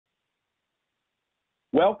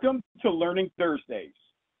Welcome to Learning Thursdays.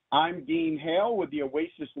 I'm Dean Hale with the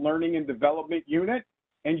OASAS Learning and Development Unit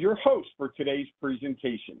and your host for today's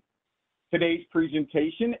presentation. Today's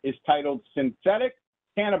presentation is titled Synthetic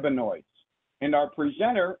Cannabinoids, and our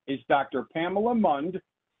presenter is Dr. Pamela Mund,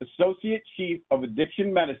 Associate Chief of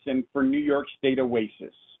Addiction Medicine for New York State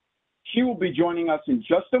OASAS. She will be joining us in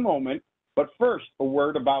just a moment, but first, a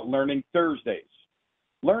word about Learning Thursdays.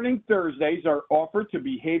 Learning Thursdays are offered to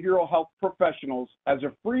behavioral health professionals as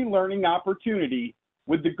a free learning opportunity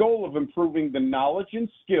with the goal of improving the knowledge and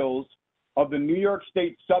skills of the New York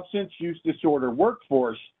State substance use disorder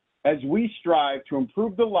workforce as we strive to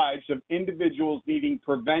improve the lives of individuals needing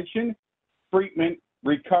prevention, treatment,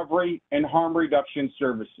 recovery, and harm reduction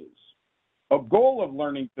services. A goal of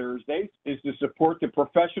Learning Thursdays is to support the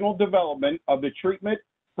professional development of the treatment,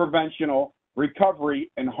 preventional,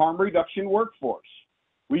 recovery, and harm reduction workforce.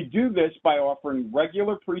 We do this by offering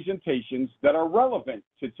regular presentations that are relevant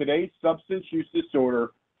to today's substance use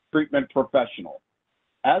disorder treatment professional.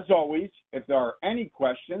 As always, if there are any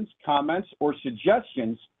questions, comments, or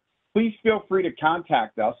suggestions, please feel free to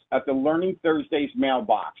contact us at the Learning Thursdays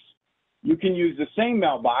mailbox. You can use the same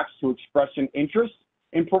mailbox to express an interest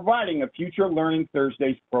in providing a future Learning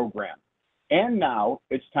Thursdays program. And now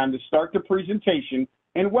it's time to start the presentation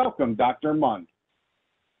and welcome Dr. Mund.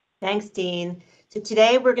 Thanks, Dean. So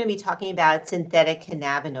today we're going to be talking about synthetic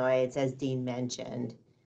cannabinoids, as Dean mentioned.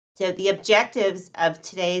 So the objectives of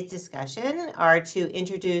today's discussion are to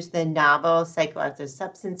introduce the novel psychoactive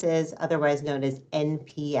substances, otherwise known as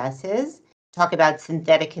NPSs, talk about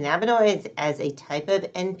synthetic cannabinoids as a type of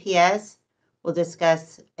NPS. We'll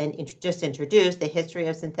discuss and just introduce the history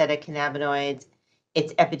of synthetic cannabinoids,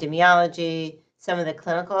 its epidemiology, some of the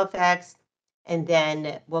clinical effects, and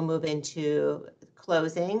then we'll move into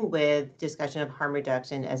closing with discussion of harm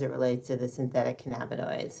reduction as it relates to the synthetic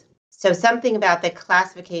cannabinoids. So something about the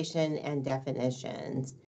classification and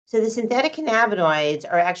definitions. So the synthetic cannabinoids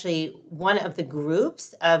are actually one of the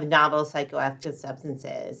groups of novel psychoactive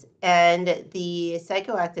substances. And the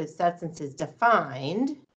psychoactive substances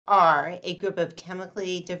defined are a group of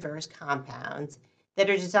chemically diverse compounds that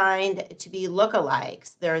are designed to be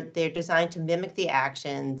lookalikes. They're designed to mimic the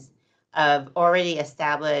actions of already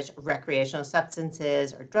established recreational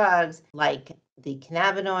substances or drugs like the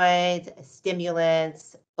cannabinoids,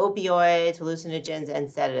 stimulants, opioids, hallucinogens,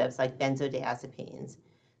 and sedatives like benzodiazepines.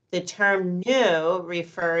 The term new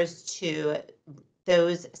refers to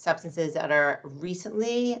those substances that are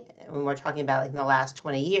recently, when we're talking about like in the last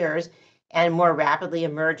 20 years, and more rapidly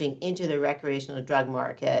emerging into the recreational drug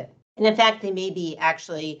market. And in fact, they may be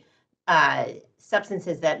actually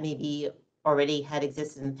substances that maybe already had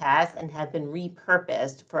existed in the past and have been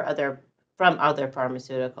repurposed from other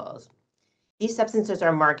pharmaceuticals. These substances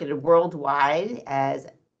are marketed worldwide as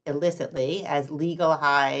illicitly as legal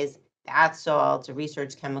highs, bath salts,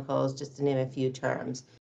 research chemicals, just to name a few terms.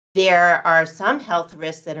 There are some health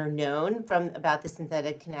risks that are known about the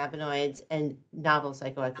synthetic cannabinoids and novel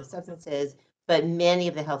psychoactive substances, but many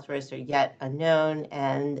of the health risks are yet unknown,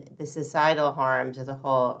 and the societal harms as a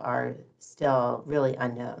whole are still really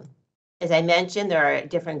unknown. As I mentioned, there are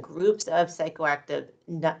different groups of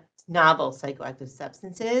novel psychoactive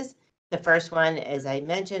substances. The first one, as I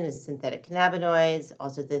mentioned, is synthetic cannabinoids,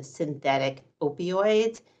 also the synthetic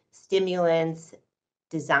opioids, stimulants,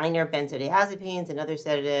 designer benzodiazepines and other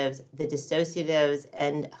sedatives, the dissociatives,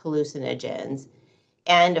 and hallucinogens.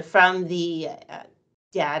 And from the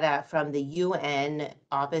data from the UN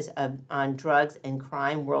Office on Drugs and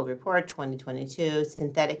Crime World Report 2022,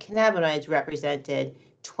 synthetic cannabinoids represented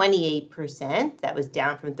 28%. That was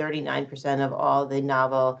down from 39% of all the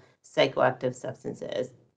novel psychoactive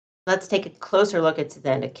substances. Let's take a closer look at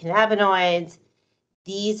synthetic cannabinoids.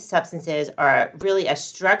 These substances are really a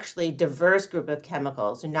structurally diverse group of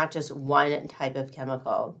chemicals, and not just one type of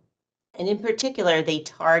chemical. And in particular, they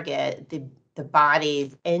target the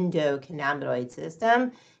body's endocannabinoid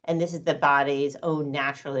system, and this is the body's own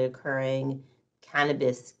naturally occurring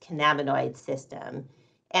cannabinoid system.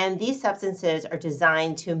 And these substances are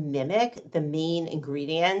designed to mimic the main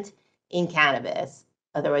ingredient in cannabis,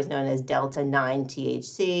 otherwise known as delta-9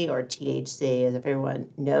 THC or THC, as everyone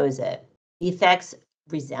knows it. The effects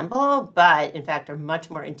resemble, but in fact are much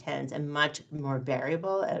more intense and much more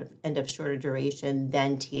variable and of shorter duration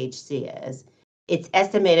than THC is. Its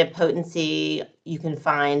estimated potency, you can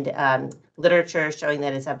find literature showing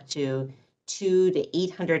that it's up to 200 to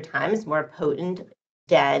 800 times more potent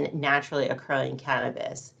than naturally occurring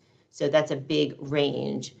cannabis. So that's a big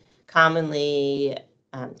range. Common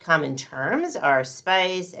terms are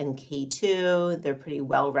Spice and K2. They're pretty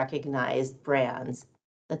well recognized brands.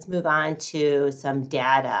 Let's move on to some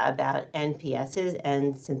data about NPSs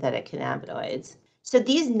and synthetic cannabinoids. So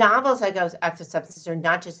these novel psychoactive substances are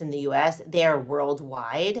not just in the US, they are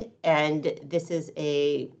worldwide. And this is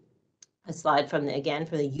a slide from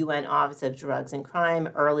the UN Office of Drugs and Crime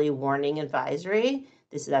Early Warning Advisory.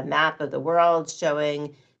 This is a map of the world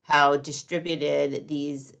showing how distributed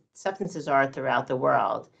these substances are throughout the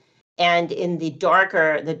world. And in the dark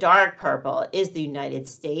purple is the United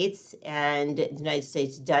States, and the United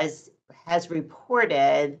States has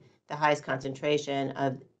reported the highest concentration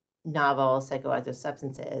of novel psychoactive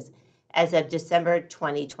substances. As of December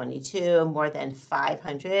 2022, more than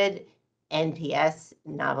 500 NPS,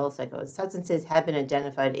 novel psychoactive substances, have been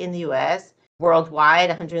identified in the US. Worldwide,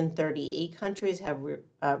 138 countries have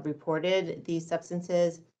reported these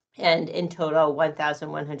substances, and in total,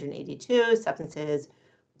 1,182 substances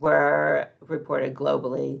were reported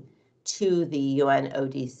globally to the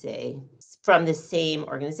UNODC. From the same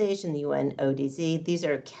organization, the UNODC, these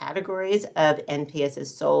are categories of NPSs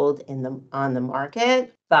sold on the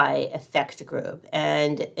market by effect group.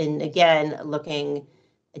 And again, looking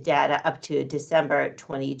at data up to December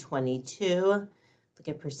 2022, look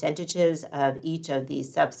at percentages of each of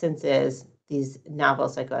these substances, these novel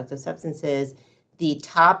psychoactive substances. The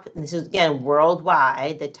top, and this is again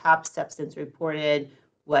worldwide, the top substance reported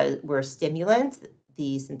were stimulants,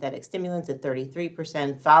 the synthetic stimulants at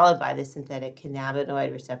 33%, followed by the synthetic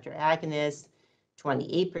cannabinoid receptor agonists,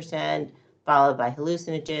 28%, followed by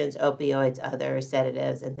hallucinogens, opioids, other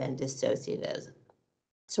sedatives, and then dissociatives.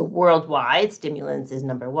 So worldwide, stimulants is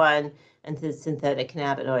number one, and the synthetic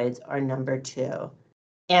cannabinoids are number two.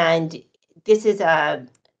 And this is a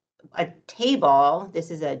table,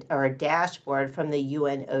 this is a dashboard from the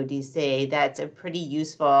UNODC. That's a pretty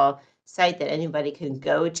useful site that anybody can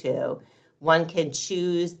go to. One can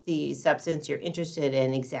choose the substance you're interested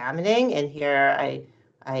in examining, and here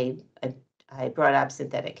I brought up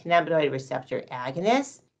synthetic cannabinoid receptor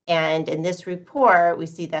agonists. And in this report, we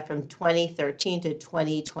see that from 2013 to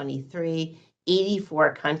 2023,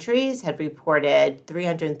 84 countries had reported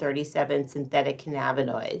 337 synthetic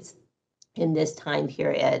cannabinoids in this time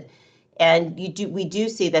period. And we do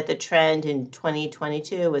see that the trend in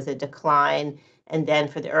 2022 was a decline, and then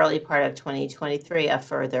for the early part of 2023, a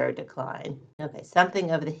further decline. Okay,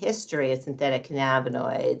 something of the history of synthetic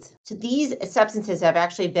cannabinoids. So these substances have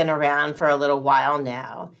actually been around for a little while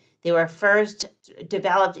now. They were first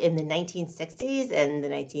developed in the 1960s and the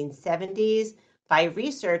 1970s by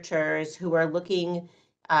researchers who were looking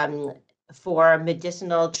for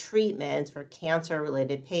medicinal treatments for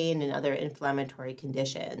cancer-related pain and other inflammatory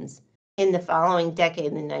conditions. In the following decade,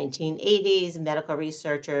 in the 1980s, medical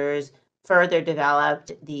researchers further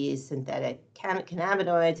developed these synthetic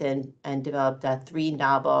cannabinoids and developed 3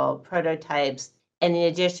 novel prototypes, and in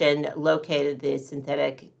addition, located the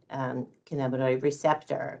synthetic cannabinoid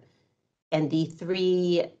receptor. And the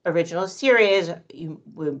 3 original series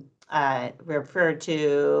would referred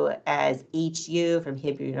to as HU from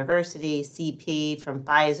Hebrew University, CP from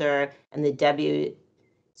Pfizer, and the JWH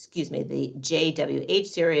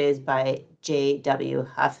series by J.W.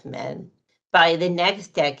 Huffman. By the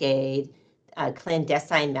next decade,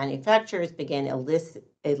 clandestine manufacturers began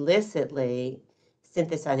illicitly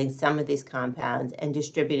synthesizing some of these compounds and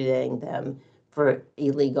distributing them for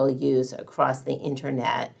illegal use across the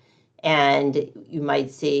internet. And you might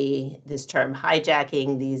see this term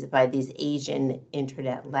hijacking by these Asian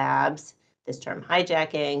internet labs, this term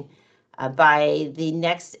hijacking. By the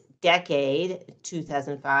next decade,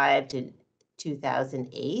 2005 to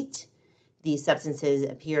 2008, these substances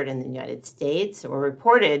appeared in the United States, or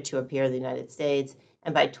reported to appear in the United States.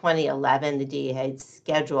 And by 2011, the DEA had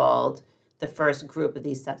scheduled the first group of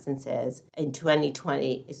these substances. In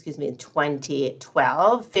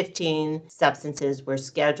 2012, 15 substances were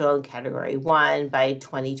scheduled in Category 1. By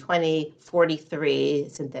 2020, 43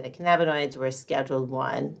 synthetic cannabinoids were Scheduled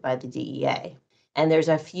 1 by the DEA. And there's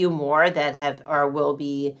a few more that will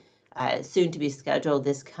be soon to be scheduled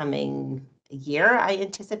this coming year, I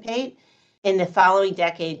anticipate. In the following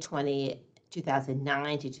decade,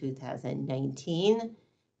 2009 to 2019,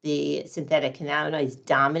 the synthetic cannabinoids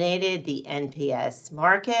dominated the NPS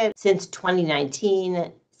market. Since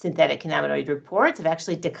 2019, synthetic cannabinoid reports have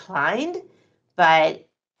actually declined, but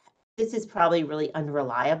this is probably really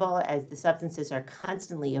unreliable as the substances are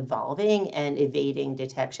constantly evolving and evading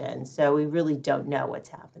detection. So we really don't know what's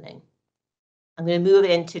happening. I'm going to move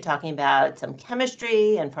into talking about some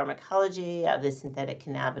chemistry and pharmacology of the synthetic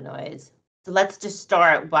cannabinoids. So let's just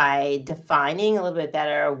start by defining a little bit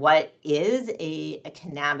better what is a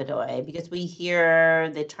cannabinoid, because we hear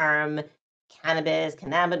the term cannabis,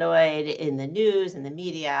 cannabinoid in the news and the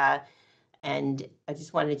media, and I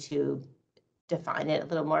just wanted to define it a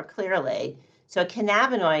little more clearly. So a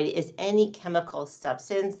cannabinoid is any chemical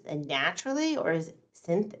substance that naturally or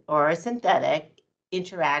synthetic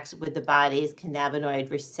interacts with the body's cannabinoid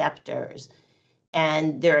receptors.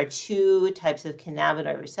 And there are two types of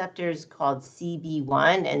cannabinoid receptors called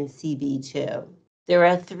CB1 and CB2. There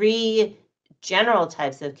are three general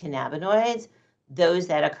types of cannabinoids: those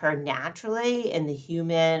that occur naturally in the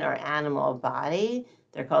human or animal body.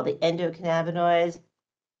 They're called the endocannabinoids.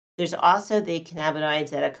 There's also the cannabinoids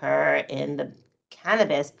that occur in the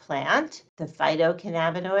cannabis plant, the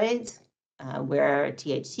phytocannabinoids, where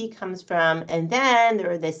THC comes from. And then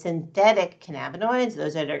there are the synthetic cannabinoids,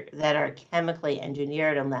 those that are chemically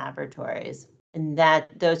engineered in laboratories. And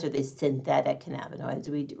those are the synthetic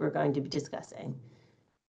cannabinoids we're going to be discussing.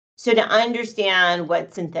 So to understand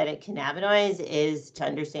what synthetic cannabinoids is to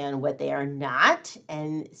understand what they are not,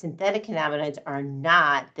 and synthetic cannabinoids are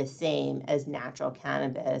not the same as natural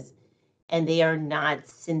cannabis, and they are not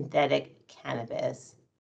synthetic cannabis.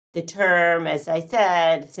 The term, as I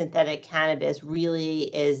said, synthetic cannabis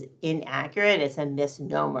really is inaccurate. It's a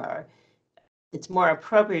misnomer. It's more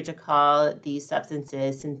appropriate to call these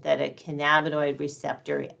substances synthetic cannabinoid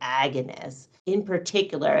receptor agonists. In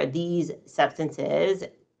particular, these substances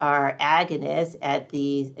are agonists at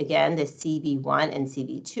the CB1 and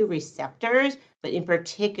CB2 receptors, but in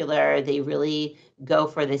particular, they really go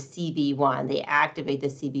for the CB1. They activate the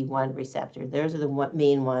CB1 receptor. Those are the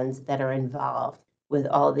main ones that are involved with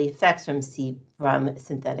all the effects from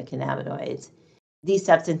synthetic cannabinoids. These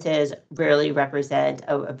substances really represent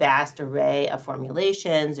a vast array of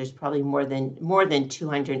formulations. There's probably more than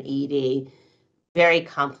 280 very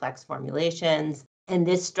complex formulations. And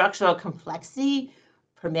this structural complexity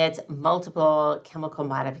permits multiple chemical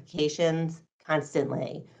modifications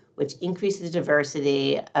constantly, which increases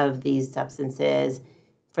diversity of these substances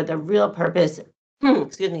for the real purpose,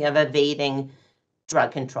 of evading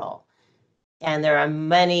drug control. And there are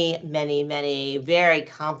many, many, many very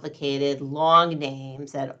complicated, long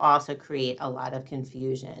names that also create a lot of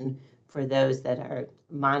confusion for those that are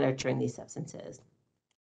monitoring these substances.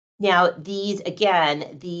 Now, these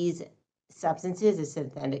substances, the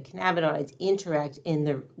synthetic cannabinoids, interact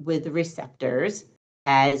with the receptors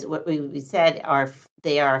as what we said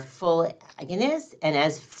they are full agonists, and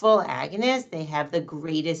as full agonists, they have the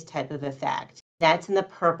greatest type of effect. That's in the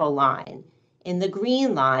purple line. In the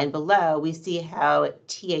green line below, we see how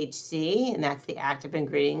THC, and that's the active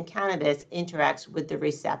ingredient in cannabis, interacts with the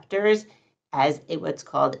receptors as what's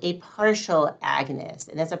called a partial agonist.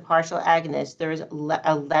 And as a partial agonist, there's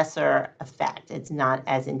a lesser effect. It's not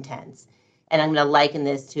as intense. And I'm going to liken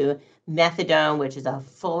this to methadone, which is a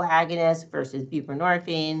full agonist, versus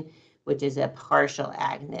buprenorphine, which is a partial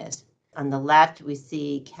agonist. On the left, we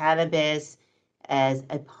see cannabis as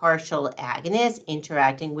a partial agonist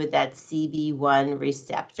interacting with that CB1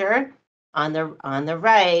 receptor. On the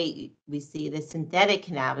right, we see the synthetic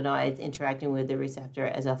cannabinoids interacting with the receptor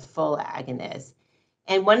as a full agonist.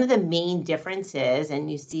 And one of the main differences,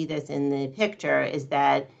 and you see this in the picture, is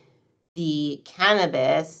that the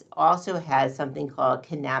cannabis also has something called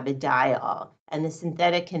cannabidiol, and the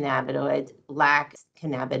synthetic cannabinoids lack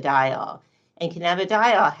cannabidiol. And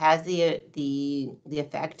cannabidiol has the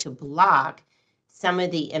effect to block some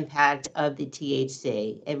of the impact of the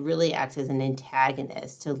THC. It really acts as an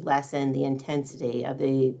antagonist to lessen the intensity of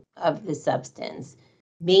the substance.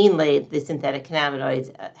 Mainly, the synthetic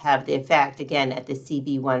cannabinoids have the effect, again, at the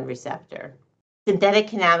CB1 receptor. Synthetic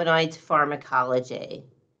cannabinoids pharmacology.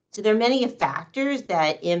 So there are many factors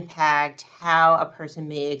that impact how a person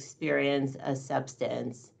may experience a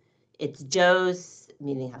substance. Its dose,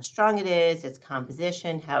 meaning how strong it is, its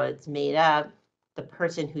composition, how it's made up. The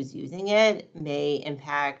person who's using it may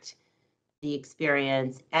impact the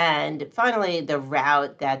experience. And finally, the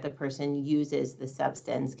route that the person uses the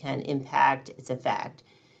substance can impact its effect.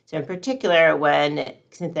 So in particular, when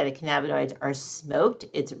synthetic cannabinoids are smoked,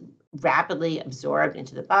 it's rapidly absorbed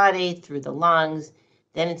into the body through the lungs,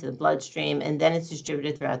 then into the bloodstream, and then it's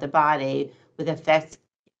distributed throughout the body with effects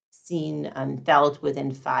felt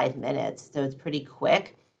within 5 minutes. So it's pretty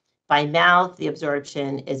quick. By mouth, the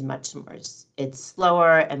absorption is it's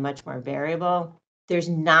slower and much more variable. There are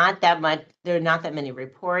not that many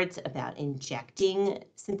reports about injecting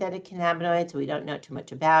synthetic cannabinoids, so we don't know too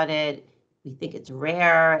much about it. We think it's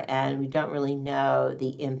rare, and we don't really know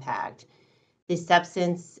the impact. These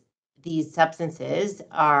substances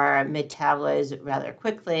are metabolized rather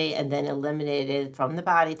quickly and then eliminated from the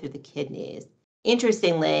body through the kidneys.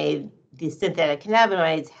 Interestingly, the synthetic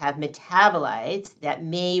cannabinoids have metabolites that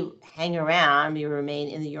may remain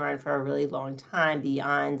in the urine for a really long time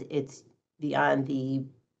beyond the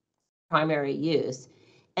primary use.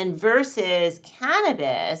 And versus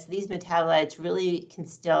cannabis, these metabolites really can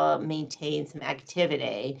still maintain some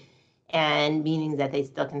activity, and meaning that they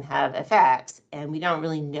still can have effects. And we don't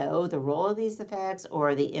really know the role of these effects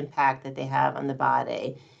or the impact that they have on the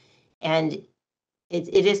body. And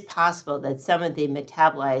it is possible that some of the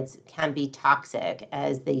metabolites can be toxic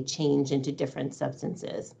as they change into different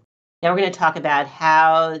substances. Now we're going to talk about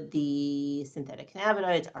how the synthetic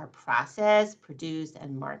cannabinoids are processed, produced,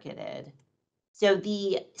 and marketed. So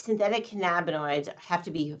the synthetic cannabinoids have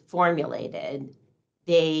to be formulated.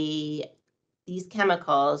 These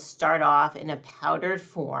chemicals start off in a powdered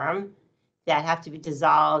form that have to be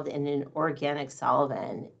dissolved in an organic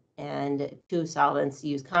solvent. And two solvents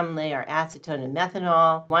used commonly are acetone and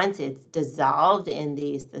methanol. Once it's dissolved in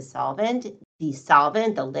the solvent,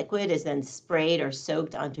 the liquid, is then sprayed or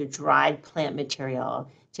soaked onto dried plant material,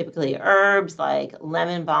 typically herbs like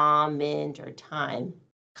lemon balm, mint, or thyme.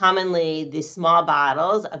 Commonly, the small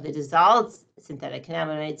bottles of the dissolved synthetic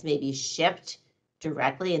cannabinoids may be shipped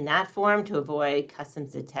directly in that form to avoid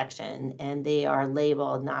customs detection, and they are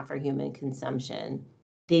labeled not for human consumption.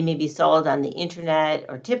 They may be sold on the internet,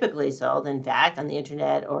 or typically sold, in fact, on the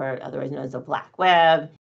internet, or otherwise known as the black web,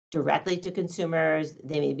 directly to consumers.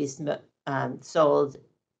 They may be sold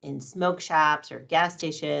in smoke shops or gas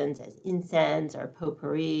stations as incense or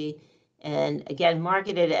potpourri, and again,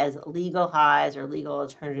 marketed as legal highs or legal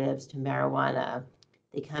alternatives to marijuana.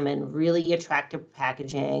 They come in really attractive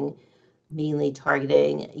packaging, mainly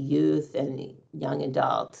targeting youth and young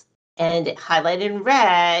adults. And highlighted in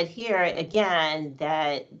red here, again,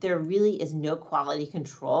 that there really is no quality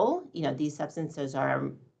control. These substances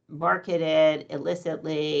are marketed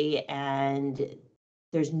illicitly, and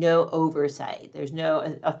there's no oversight. There's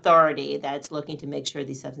no authority that's looking to make sure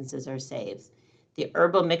these substances are safe. The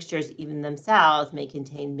herbal mixtures, even themselves, may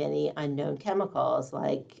contain many unknown chemicals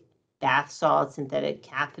like bath salts, synthetic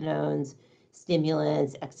cathinones,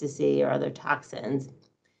 stimulants, ecstasy, or other toxins.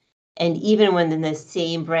 And even when in the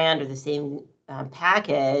same brand or the same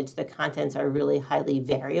package, the contents are really highly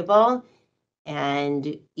variable.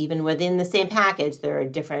 And even within the same package, there are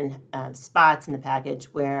different spots in the package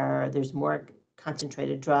where there's more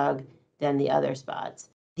concentrated drug than the other spots.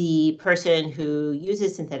 The person who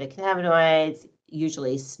uses synthetic cannabinoids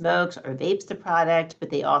usually smokes or vapes the product, but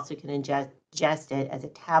they also can ingest it as a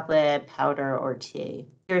tablet, powder, or tea.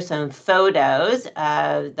 Here are some photos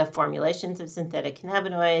of the formulations of synthetic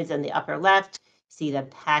cannabinoids. On the upper left, see the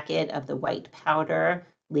packet of the white powder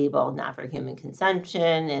labeled not for human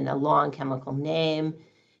consumption and a long chemical name.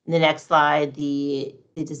 In the next slide, the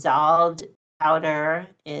dissolved powder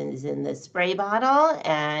is in the spray bottle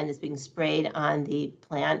and is being sprayed on the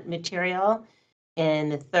plant material. In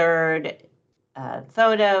the third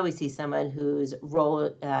photo, we see someone who's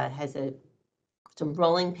has some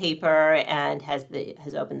rolling paper and has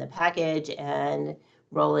opened the package and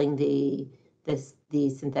rolling the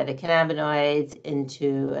synthetic cannabinoids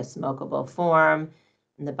into a smokable form.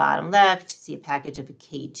 In the bottom left, you see a package of a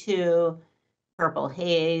K2, purple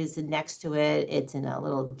haze. Next to it, it's in a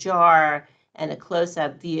little jar, and a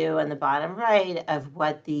close-up view on the bottom right of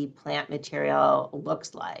what the plant material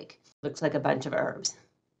looks like. Looks like a bunch of herbs.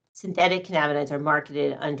 Synthetic cannabinoids are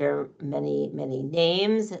marketed under many, many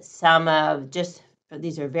names.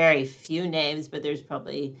 These are very few names, but there's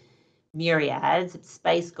probably myriads.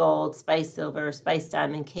 Spice Gold, Spice Silver, Spice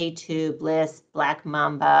Diamond, K2, Bliss, Black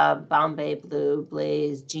Mamba, Bombay Blue,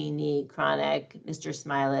 Blaze, Genie, Chronic, Mr.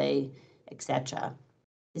 Smiley, etc.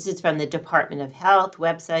 This is from the Department of Health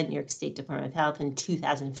website, New York State Department of Health in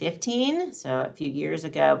 2015, so a few years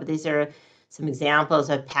ago. But these are some examples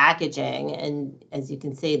of packaging, and as you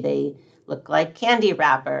can see, they look like candy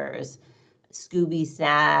wrappers, Scooby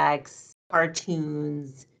snacks,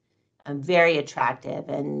 cartoons, very attractive,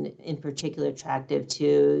 and in particular attractive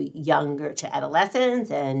to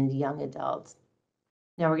adolescents and young adults.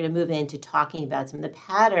 Now we're going to move into talking about some of the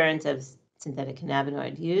patterns of synthetic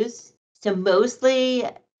cannabinoid use. So mostly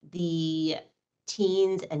the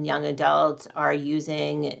teens and young adults are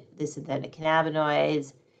using the synthetic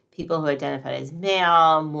cannabinoids. People who identify as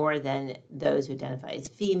male more than those who identify as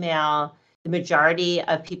female. The majority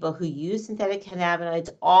of people who use synthetic cannabinoids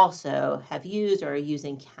also have used or are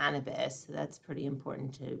using cannabis. So that's pretty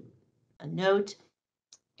important to note.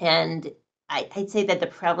 And I'd say that the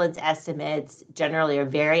prevalence estimates generally are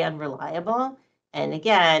very unreliable. And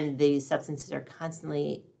again, these substances are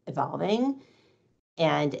constantly evolving.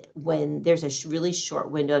 And when there's a really short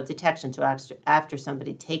window of detection, so after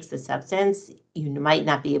somebody takes the substance, you might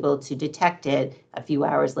not be able to detect it a few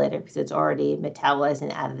hours later because it's already metabolized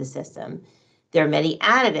and out of the system. There are many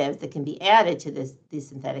additives that can be added to these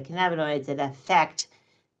synthetic cannabinoids that affect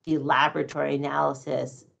the laboratory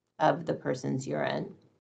analysis of the person's urine.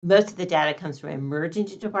 Most of the data comes from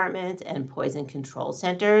emergency departments and poison control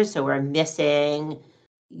centers, so we're missing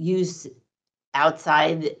use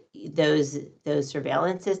outside those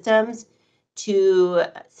surveillance systems. Two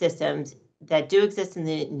systems that do exist in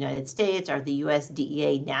the United States are the US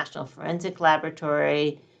DEA National Forensic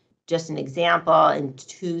Laboratory. Just an example, in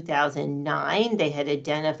 2009, they had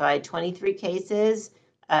identified 23 cases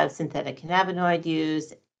of synthetic cannabinoid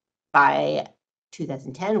use. By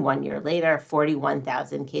 2010, 1 year later,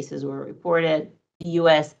 41,000 cases were reported. The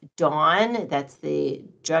US DAWN, that's the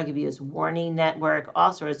Drug Abuse Warning Network,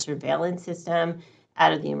 also a surveillance system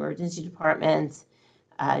out of the emergency departments,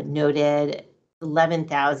 noted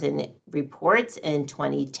 11,000 reports in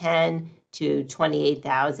 2010 to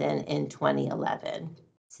 28,000 in 2011.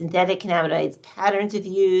 Synthetic cannabinoids patterns of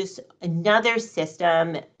use. Another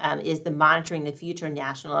system is the Monitoring the Future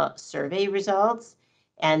National Survey results.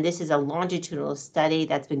 And this is a longitudinal study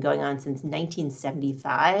that's been going on since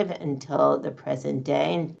 1975 until the present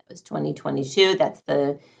day. It was 2022. That's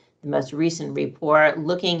the most recent report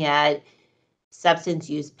looking at substance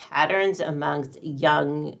use patterns amongst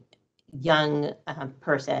young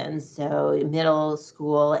persons, so middle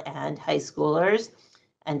school and high schoolers,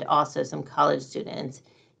 and also some college students.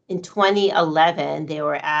 In 2011,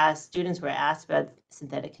 students were asked about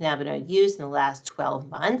synthetic cannabinoid use in the last 12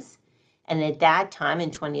 months. And at that time,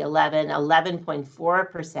 in 2011,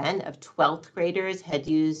 11.4% of 12th graders had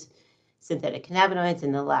used synthetic cannabinoids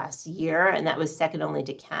in the last year, and that was second only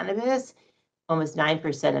to cannabis. Almost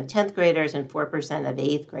 9% of 10th graders and 4% of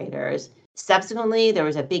 8th graders. Subsequently, there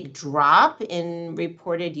was a big drop in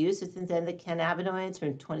reported use of synthetic cannabinoids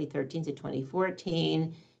from 2013 to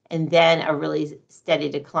 2014, and then a really steady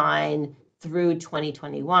decline through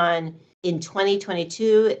 2021. In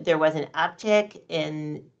 2022, there was an uptick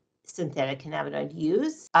in synthetic cannabinoid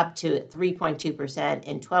use, up to 3.2%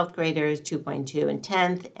 in 12th graders, 2.2% in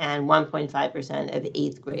 10th, and 1.5% of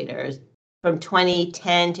 8th graders. From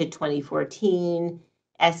 2010 to 2014,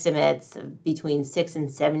 estimates of between 6 and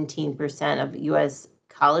 17% of U.S.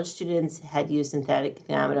 college students had used synthetic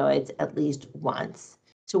cannabinoids at least once.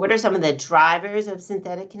 So what are some of the drivers of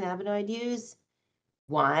synthetic cannabinoid use?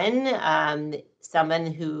 One, someone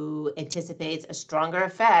who anticipates a stronger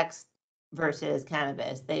effects versus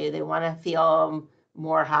cannabis. They want to feel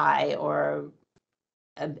more high or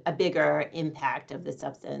a bigger impact of the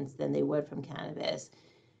substance than they would from cannabis.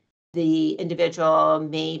 The individual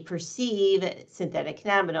may perceive synthetic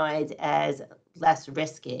cannabinoids as less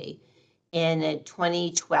risky. In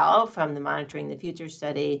 2012, from the Monitoring the Future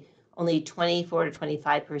study, only 24 to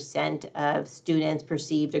 25% of students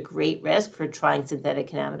perceived a great risk for trying synthetic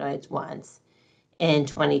cannabinoids once. In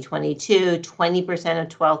 2022, 20% of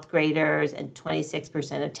 12th graders and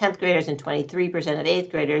 26% of 10th graders and 23% of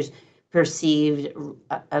 8th graders perceived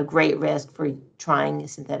a great risk for trying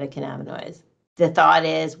synthetic cannabinoids. The thought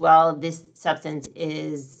is, well, this substance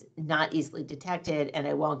is not easily detected and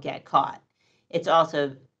it won't get caught. It's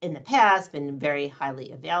also in the past been very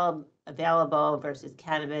highly available versus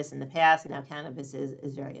cannabis in the past. Now cannabis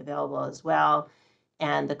is very available as well,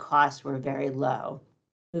 and the costs were very low.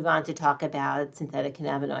 Move on to talk about synthetic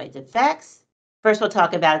cannabinoid effects. First, we'll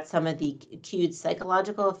talk about some of the acute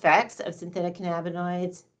psychological effects of synthetic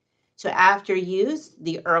cannabinoids. So after use,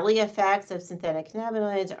 the early effects of synthetic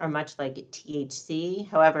cannabinoids are much like THC.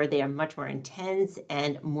 However, they are much more intense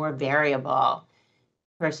and more variable.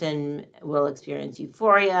 Person will experience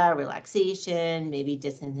euphoria, relaxation, maybe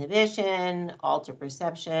disinhibition, altered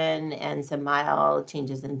perception, and some mild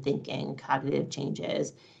changes in thinking, cognitive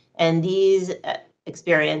changes. And these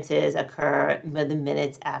experiences occur within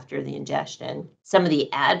minutes after the ingestion. Some of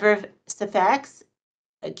the adverse effects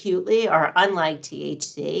acutely are unlike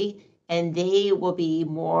THC, and they will be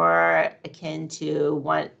more akin to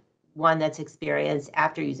one that's experienced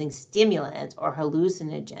after using stimulants or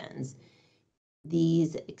hallucinogens.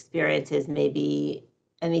 These experiences may be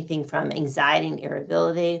anything from anxiety and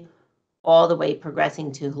irritability all the way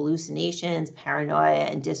progressing to hallucinations, paranoia,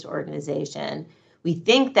 and disorganization. We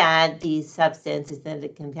think that these substances,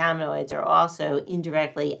 synthetic cannabinoids, are also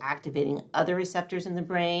indirectly activating other receptors in the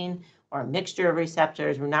brain or a mixture of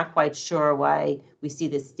receptors. We're not quite sure why we see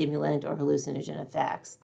the stimulant or hallucinogen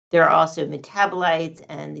effects. There are also metabolites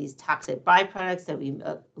and these toxic byproducts that we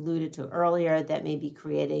alluded to earlier that may be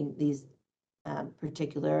creating these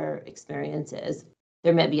particular experiences.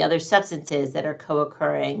 There may be other substances that are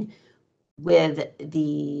co-occurring with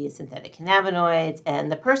the synthetic cannabinoids,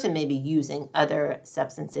 and the person may be using other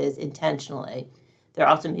substances intentionally. There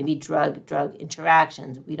also may be drug-drug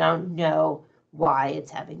interactions. We don't know why it's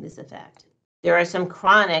having this effect. There are some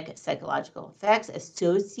chronic psychological effects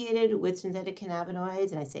associated with synthetic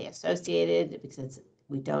cannabinoids, and I say associated because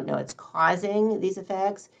we don't know it's causing these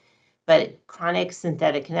effects, but chronic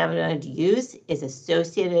synthetic cannabinoid use is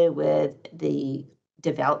associated with the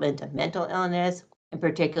development of mental illness, in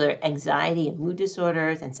particular anxiety and mood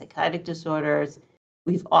disorders and psychotic disorders.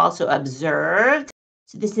 We've also observed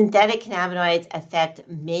the synthetic cannabinoids affect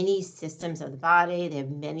many systems of the body. They have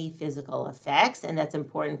many physical effects, and that's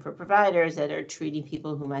important for providers that are treating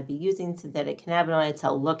people who might be using synthetic cannabinoids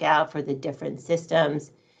to look out for the different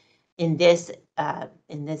systems. In this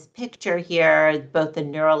picture here, both the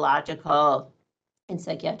neurological and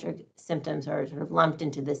psychiatric symptoms are sort of lumped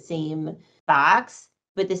into the same box.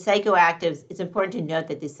 But the psychoactives, it's important to note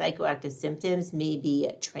that the psychoactive symptoms may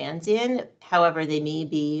be transient. However, they may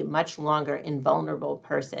be much longer in vulnerable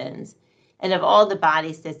persons. And of all the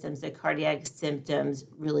body systems, the cardiac symptoms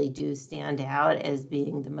really do stand out as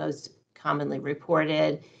being the most commonly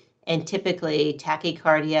reported. And typically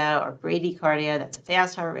tachycardia or bradycardia, that's a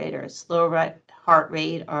fast heart rate, or a slow heart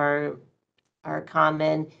rate are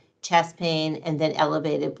common. Chest pain, and then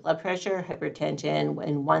elevated blood pressure, hypertension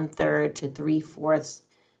in 1/3 to 3/4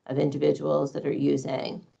 of individuals that are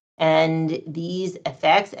using. And these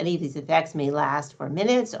effects, any of these effects may last for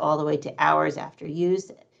minutes all the way to hours after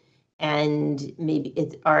use, and maybe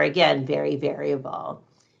are again very variable.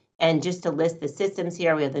 And just to list the systems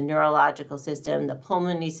here, we have the neurological system, the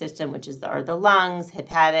pulmonary system, which are the lungs,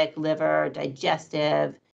 hepatic, liver,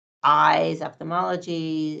 digestive, eyes,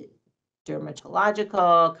 ophthalmology,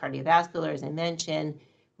 dermatological, cardiovascular, as I mentioned,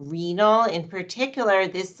 renal. In particular,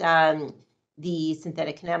 the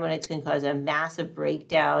synthetic cannabinoids can cause a massive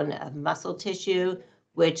breakdown of muscle tissue,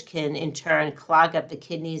 which can in turn clog up the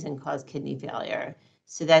kidneys and cause kidney failure.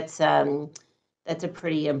 So that's a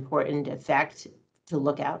pretty important effect to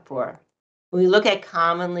look out for. When we look at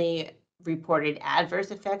commonly reported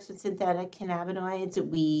adverse effects with synthetic cannabinoids,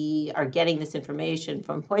 we are getting this information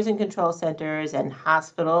from poison control centers and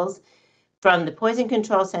hospitals. From the poison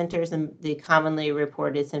control centers, the commonly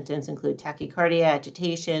reported symptoms include tachycardia,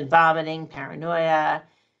 agitation, vomiting, paranoia,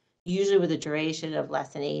 usually with a duration of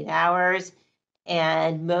less than 8 hours.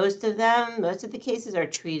 And most of the cases are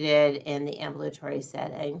treated in the ambulatory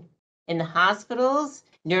setting. In the hospitals,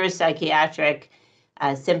 neuropsychiatric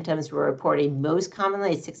symptoms were reported most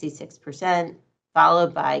commonly at 66%,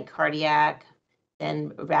 followed by cardiac, then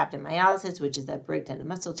rhabdomyolysis, which is that breakdown of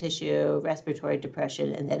muscle tissue, respiratory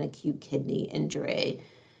depression, and then acute kidney injury.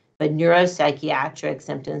 But neuropsychiatric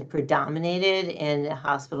symptoms predominated in a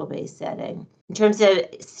hospital-based setting. In terms of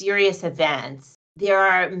serious events, there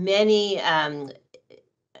are many,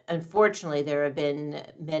 unfortunately, there have been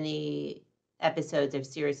many episodes of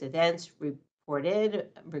serious events reported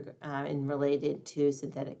and related to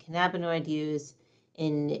synthetic cannabinoid use.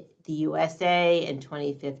 In the USA in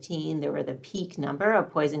 2015, there were the peak number of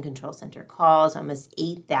poison control center calls, almost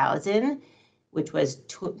 8,000, which was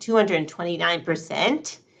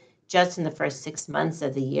 229% just in the first 6 months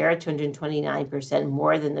of the year, 229%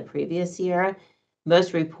 more than the previous year.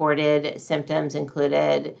 Most reported symptoms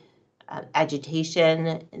included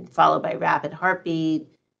agitation, followed by rapid heartbeat,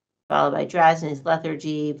 followed by drowsiness,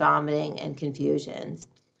 lethargy, vomiting, and confusions.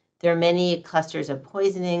 There are many clusters of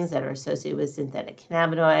poisonings that are associated with synthetic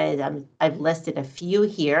cannabinoids. I've listed a few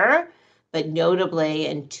here, but notably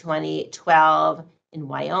in 2012 in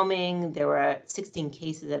Wyoming, there were 16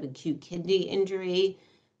 cases of acute kidney injury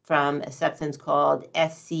from a substance called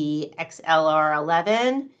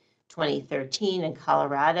SCXLR11. 2013 in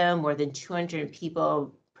Colorado, more than 200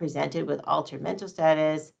 people presented with altered mental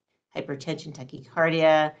status, hypertension,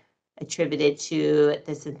 tachycardia, attributed to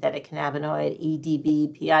the synthetic cannabinoid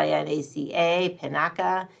EDB-PINACA,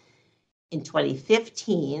 PINACA. In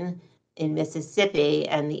 2015, in Mississippi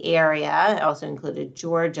and the area, also included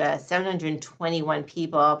Georgia, 721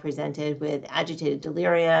 people presented with agitated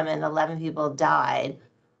delirium and 11 people died,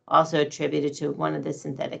 also attributed to one of the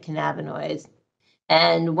synthetic cannabinoids.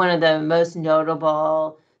 And one of the most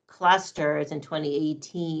notable clusters in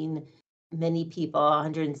 2018, many people,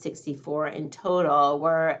 164 in total,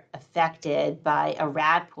 were affected by a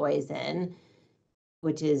rat poison,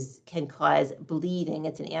 which can cause bleeding.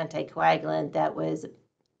 It's an anticoagulant that was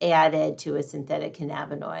added to a synthetic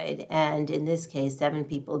cannabinoid. And in this case, 7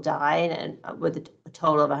 people died, and with a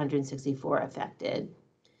total of 164 affected.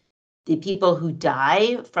 The people who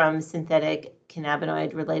die from synthetic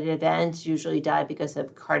cannabinoid-related events usually die because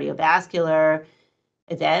of cardiovascular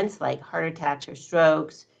events like heart attacks or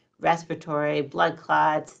strokes, respiratory, blood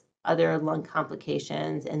clots, other lung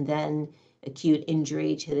complications, and then acute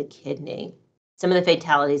injury to the kidney. Some of the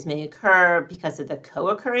fatalities may occur because of the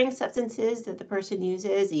co-occurring substances that the person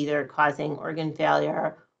uses, either causing organ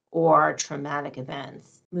failure or traumatic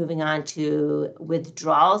events. Moving on to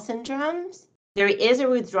withdrawal syndromes. There is a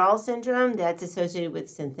withdrawal syndrome that's associated with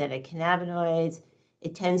synthetic cannabinoids.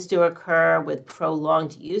 It tends to occur with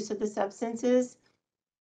prolonged use of the substances.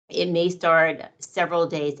 It may start several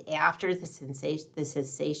days after the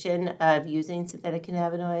cessation of using synthetic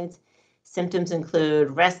cannabinoids. Symptoms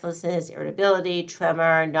include restlessness, irritability,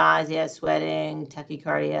 tremor, nausea, sweating,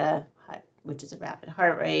 tachycardia, which is a rapid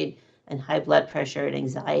heart rate, and high blood pressure and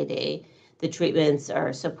anxiety. The treatments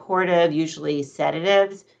are supportive, usually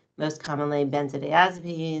sedatives, most commonly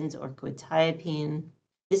benzodiazepines or quetiapine.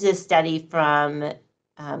 This is a study from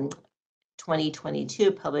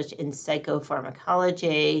 2022 published in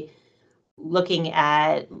Psychopharmacology, looking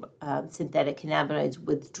at synthetic cannabinoids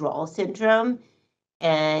withdrawal syndrome.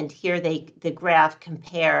 And here the graph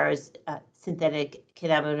compares synthetic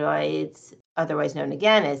cannabinoids, otherwise known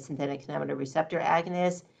again as synthetic cannabinoid receptor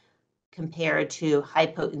agonists, compared to high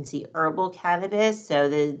potency herbal cannabis. So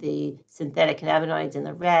the synthetic cannabinoids in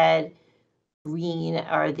the red, green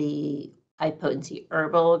are the high potency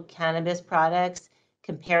herbal cannabis products,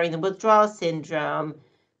 comparing the withdrawal syndrome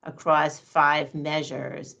across 5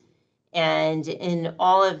 measures. And in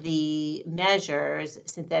all of the measures,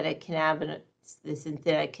 the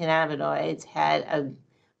synthetic cannabinoids had a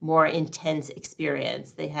more intense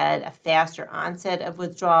experience. They had a faster onset of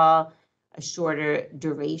withdrawal, a shorter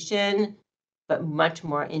duration, but much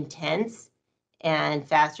more intense, and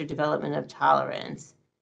faster development of tolerance.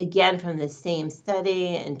 Again, from the same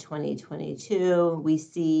study in 2022, we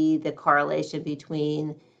see the correlation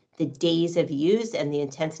between the days of use and the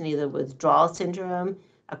intensity of the withdrawal syndrome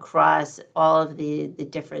across all of the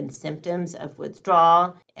different symptoms of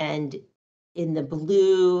withdrawal. And in the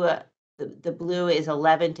blue, the blue is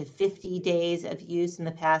 11 to 50 days of use in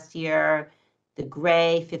the past year, the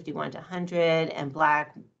gray 51 to 100, and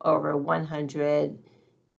black over 100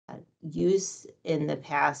 use in the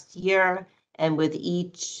past year. And with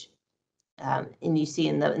each, and you see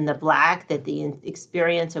in the black that the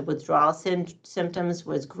experience of withdrawal symptoms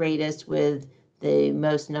was greatest with the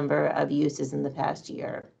most number of uses in the past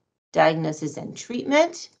year. Diagnosis and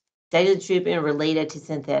treatment. Diagnosis and treatment related to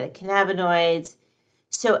synthetic cannabinoids.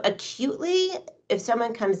 So acutely, if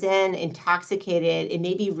someone comes in intoxicated, it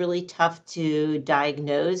may be really tough to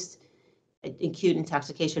diagnose acute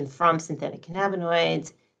intoxication from synthetic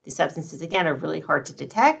cannabinoids. The substances, again, are really hard to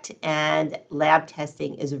detect, and lab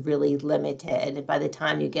testing is really limited. By the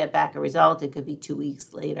time you get back a result, it could be 2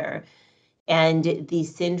 weeks later. And the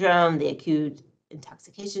syndrome, the acute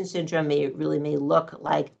intoxication syndrome, may look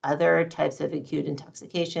like other types of acute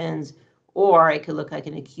intoxications, or it could look like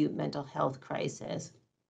an acute mental health crisis.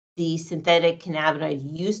 The synthetic cannabinoid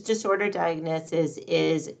use disorder diagnosis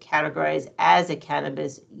is categorized as a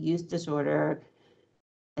cannabis use disorder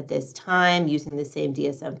at this time, using the same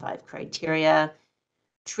DSM-5 criteria.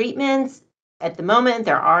 Treatments, at the moment,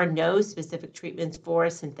 there are no specific treatments for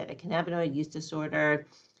synthetic cannabinoid use disorder.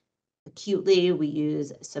 Acutely, we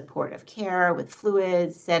use supportive care with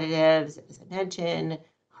fluids, sedatives, as I mentioned,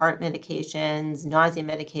 heart medications, nausea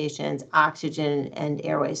medications, oxygen, and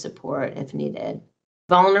airway support if needed.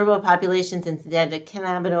 Vulnerable populations in synthetic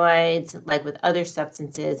cannabinoids, like with other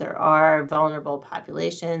substances, there are vulnerable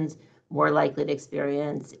populations more likely to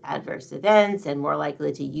experience adverse events and more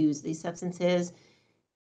likely to use these substances.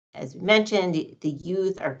 As we mentioned, the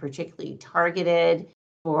youth are particularly targeted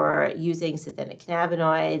for using synthetic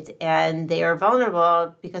cannabinoids, and they are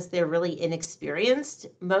vulnerable because they're really inexperienced,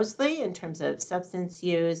 mostly in terms of substance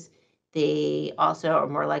use. They also are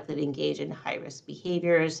more likely to engage in high-risk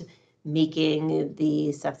behaviors, making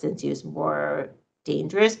the substance use more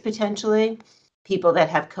dangerous potentially. People that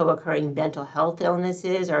have co-occurring mental health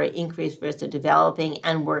illnesses are at increased risk of developing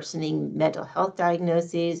and worsening mental health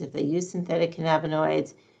diagnoses if they use synthetic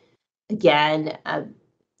cannabinoids. Again,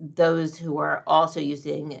 those who are also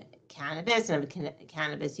using cannabis and have a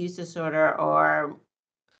cannabis use disorder are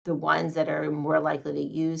the ones that are more likely to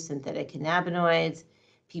use synthetic cannabinoids.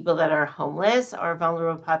 People that are homeless are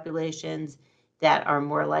vulnerable populations that are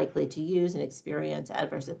more likely to use and experience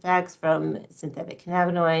adverse effects from synthetic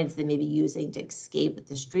cannabinoids. They may be using to escape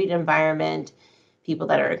the street environment. People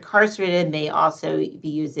that are incarcerated may also be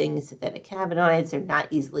using synthetic cannabinoids. They're not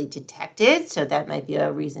easily detected, so that might be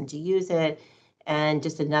a reason to use it, and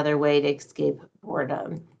just another way to escape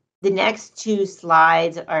boredom. The next 2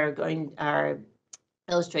 slides are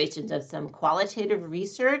illustrations of some qualitative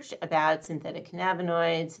research about synthetic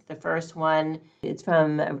cannabinoids. The first one is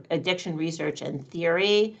from Addiction Research and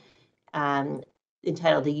Theory.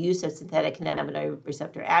 entitled The Use of Synthetic Cannabinoid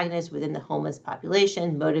Receptor Agonists Within the Homeless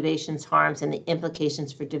Population, Motivations, Harms, and the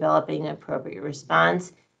Implications for Developing an Appropriate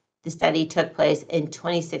Response. The study took place in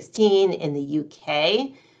 2016 in the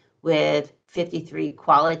UK with 53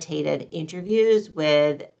 qualitative interviews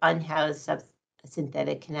with unhoused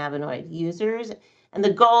synthetic cannabinoid users. And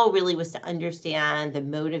the goal really was to understand the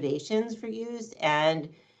motivations for use and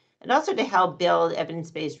also to help build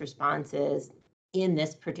evidence-based responses in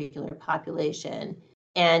this particular population.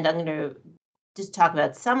 And I'm going to just talk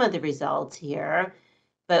about some of the results here.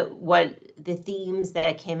 But what the themes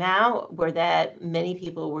that came out were that many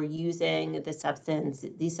people were using these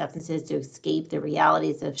substances to escape the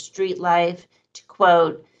realities of street life. To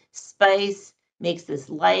quote, spice makes this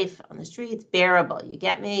life on the streets bearable, you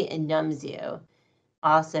get me, and numbs you.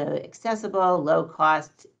 Also accessible, low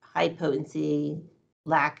cost, high potency,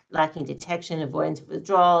 lacking detection, avoidance of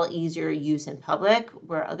withdrawal, easier use in public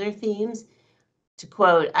were other themes. To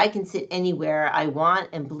quote, I can sit anywhere I want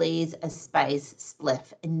and blaze a spice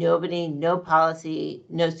spliff, and nobody, no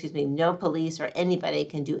police or anybody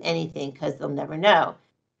can do anything because they'll never know.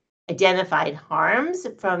 Identified harms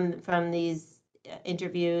from these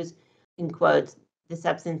interviews, in quotes, the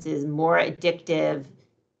substance is more addictive,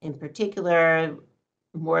 in particular,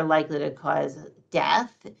 more likely to cause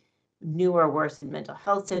death, new or worsened mental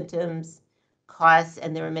health symptoms, costs,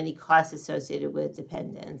 and there were many costs associated with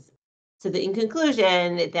dependence. So in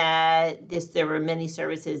conclusion, that there were many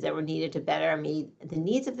services that were needed to better meet the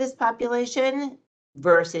needs of this population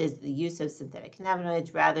versus the use of synthetic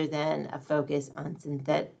cannabinoids rather than a focus on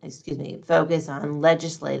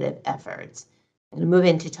legislative efforts. I'm going to move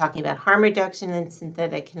into talking about harm reduction in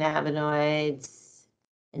synthetic cannabinoids.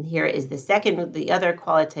 And here is the other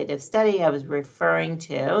qualitative study I was referring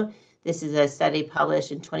to. This is a study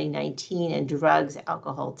published in 2019 in Drugs,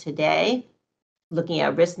 Alcohol Today, looking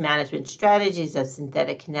at risk management strategies of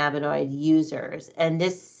synthetic cannabinoid users. And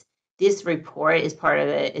this report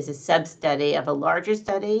is a sub-study of a larger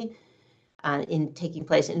study taking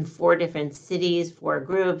place in 4 different cities, 4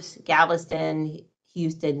 groups: Galveston,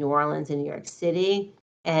 Houston, New Orleans, and New York City.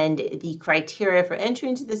 And the criteria for entry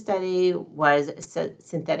into the study was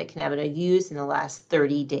synthetic cannabinoid use in the last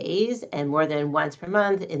 30 days and more than once per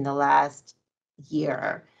month in the last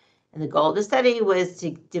year. And the goal of the study was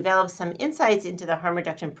to develop some insights into the harm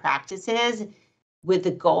reduction practices with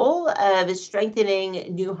the goal of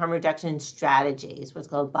strengthening new harm reduction strategies, what's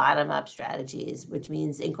called bottom-up strategies, which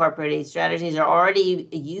means incorporating strategies that are already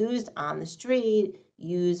used on the street,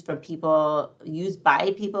 used by people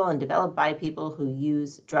and developed by people who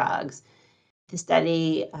use drugs. The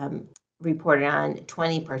study reported on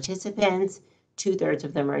 20 participants, 2/3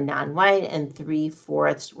 of them are non-white and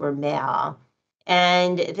 3/4 were male.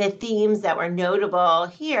 And the themes that were notable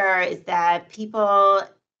here is that people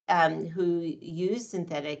who use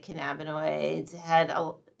synthetic cannabinoids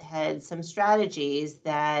had some strategies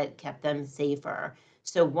that kept them safer.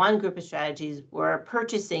 So one group of strategies were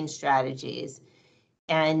purchasing strategies,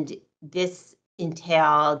 and this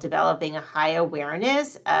entailed developing a high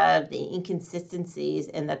awareness of the inconsistencies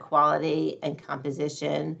in the quality and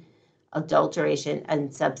composition, adulteration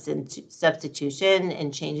and substitution,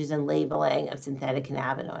 and changes in labeling of synthetic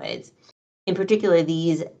cannabinoids. In particular,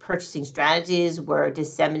 these purchasing strategies were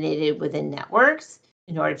disseminated within networks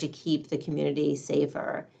in order to keep the community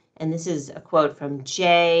safer. And this is a quote from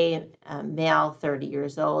Jay, male, 30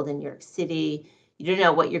 years old in New York City. You don't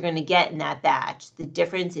know what you're going to get in that batch. The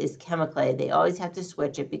difference is chemically. They always have to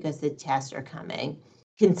switch it because the tests are coming.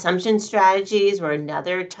 Consumption strategies were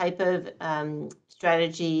another type of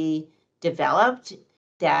strategy developed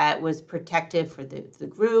that was protective for the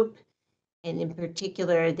group. And in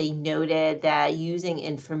particular, they noted that using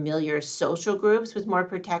in familiar social groups was more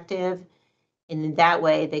protective. And in that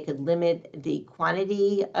way, they could limit the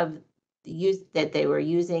quantity of the use that they were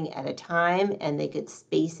using at a time, and they could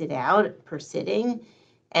space it out per sitting.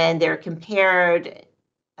 And they're compared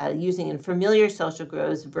using in familiar social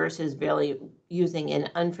groups versus really using in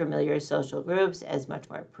unfamiliar social groups as much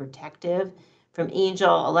more protective. From Angel,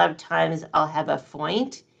 a lot of times I'll have a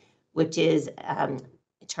foint, which is a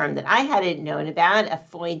term that I hadn't known about. A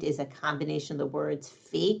foint is a combination of the words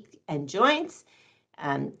fake and joints.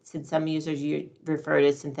 Since some users refer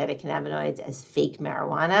to synthetic cannabinoids as fake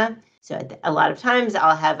marijuana. So a lot of times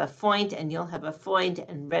I'll have a foint and you'll have a foint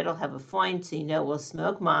and Red will have a foint. So, we'll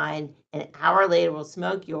smoke mine. An hour later, we'll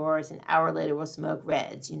smoke yours. An hour later, we'll smoke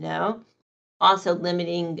Red's, Also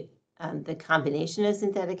limiting the combination of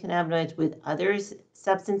synthetic cannabinoids with other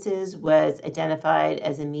substances was identified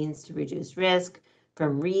as a means to reduce risk.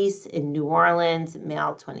 From Reese in New Orleans,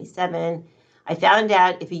 male, 27. I found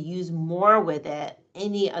out if you use more with it,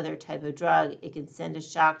 any other type of drug, it can send a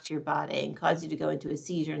shock to your body and cause you to go into a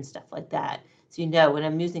seizure and stuff like that. So when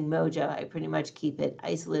I'm using Mojo, I pretty much keep it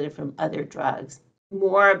isolated from other drugs.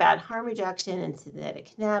 More about harm reduction and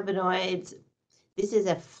synthetic cannabinoids. This is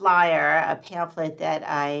a flyer, a pamphlet that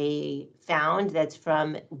I found that's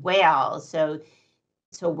from Wales. So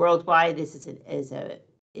worldwide, this is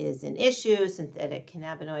an issue, synthetic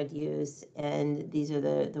cannabinoid use, and these are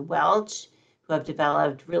the Welsh who have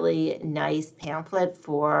developed really nice pamphlet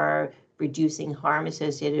for reducing harm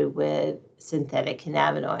associated with synthetic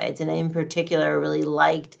cannabinoids. And I, in particular, really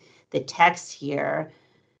liked the text here.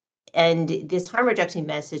 And this harm reduction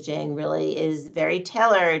messaging really is very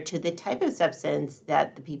tailored to the type of substance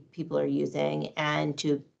that the people are using and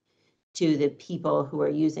to the people who are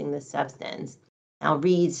using the substance. I'll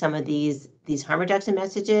read some of these harm reduction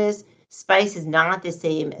messages. Spice is not the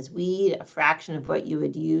same as weed. A fraction of what you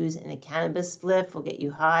would use in a cannabis spliff will get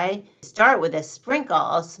you high. Start with a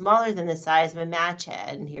sprinkle smaller than the size of a match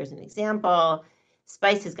head. And here's an example.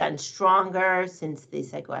 Spice has gotten stronger since the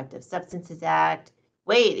Psychoactive Substances Act.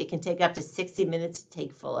 Wait, it can take up to 60 minutes to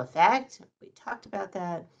take full effect. We talked about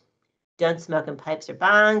that. Don't smoke in pipes or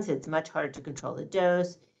bongs. It's much harder to control the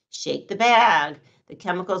dose. Shake the bag. The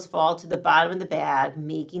chemicals fall to the bottom of the bag,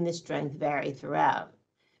 making the strength vary throughout.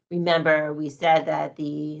 Remember, we said that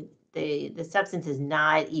the substance is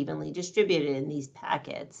not evenly distributed in these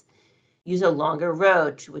packets. Use a longer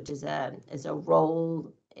roach, which is a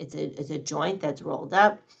roll. It's a joint that's rolled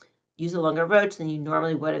up. Use a longer roach than you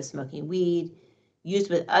normally would of smoking weed. Used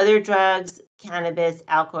with other drugs, cannabis,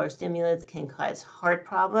 alcohol, or stimulants can cause heart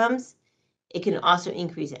problems. It can also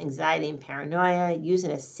increase anxiety and paranoia. Use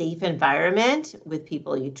in a safe environment with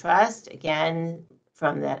people you trust. Again,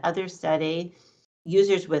 from that other study,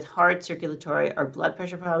 users with heart, circulatory, or blood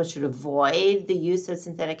pressure problems should avoid the use of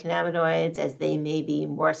synthetic cannabinoids as they may be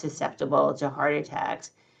more susceptible to heart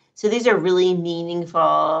attacks. So these are really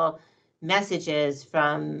meaningful messages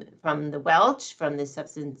from the Welsh, from the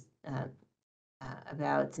substance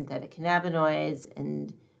about synthetic cannabinoids,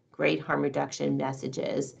 and great harm reduction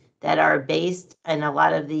messages that are based on a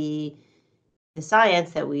lot of the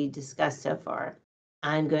science that we discussed so far.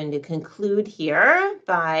 I'm going to conclude here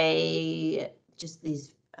by just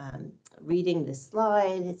reading the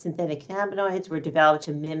slide. Synthetic cannabinoids were developed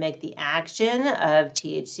to mimic the action of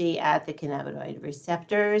THC at the cannabinoid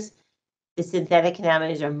receptors. The synthetic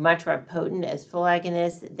cannabinoids are much more potent as full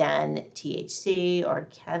agonists than THC or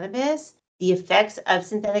cannabis. The effects of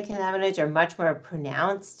synthetic cannabinoids are much more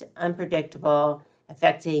pronounced, unpredictable,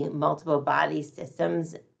 affecting multiple body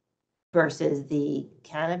systems versus the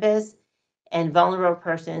cannabis. And vulnerable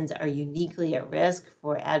persons are uniquely at risk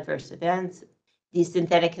for adverse events. These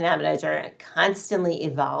synthetic cannabinoids are constantly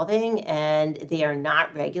evolving, and they are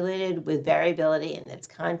not regulated, with variability in its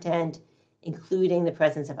content, including the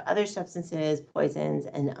presence of other substances, poisons,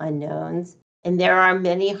 and unknowns. And there are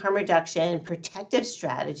many harm reduction protective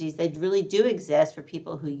strategies that really do exist for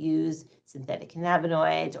people who use synthetic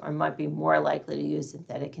cannabinoids or might be more likely to use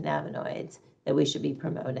synthetic cannabinoids that we should be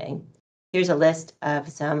promoting. Here's a list of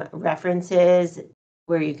some references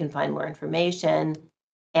where you can find more information,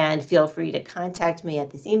 and feel free to contact me at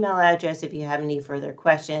this email address if you have any further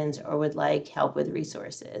questions or would like help with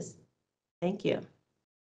resources. Thank you.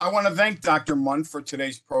 I want to thank Dr. Munn for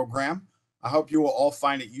today's program. I hope you will all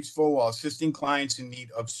find it useful while assisting clients in need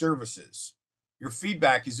of services. Your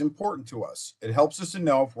feedback is important to us. It helps us to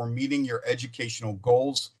know if we're meeting your educational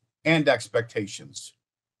goals and expectations.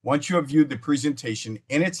 Once you have viewed the presentation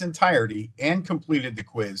in its entirety and completed the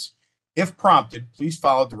quiz, if prompted, please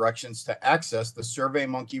follow directions to access the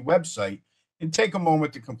SurveyMonkey website and take a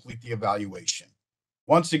moment to complete the evaluation.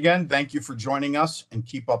 Once again, thank you for joining us and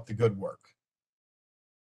keep up the good work.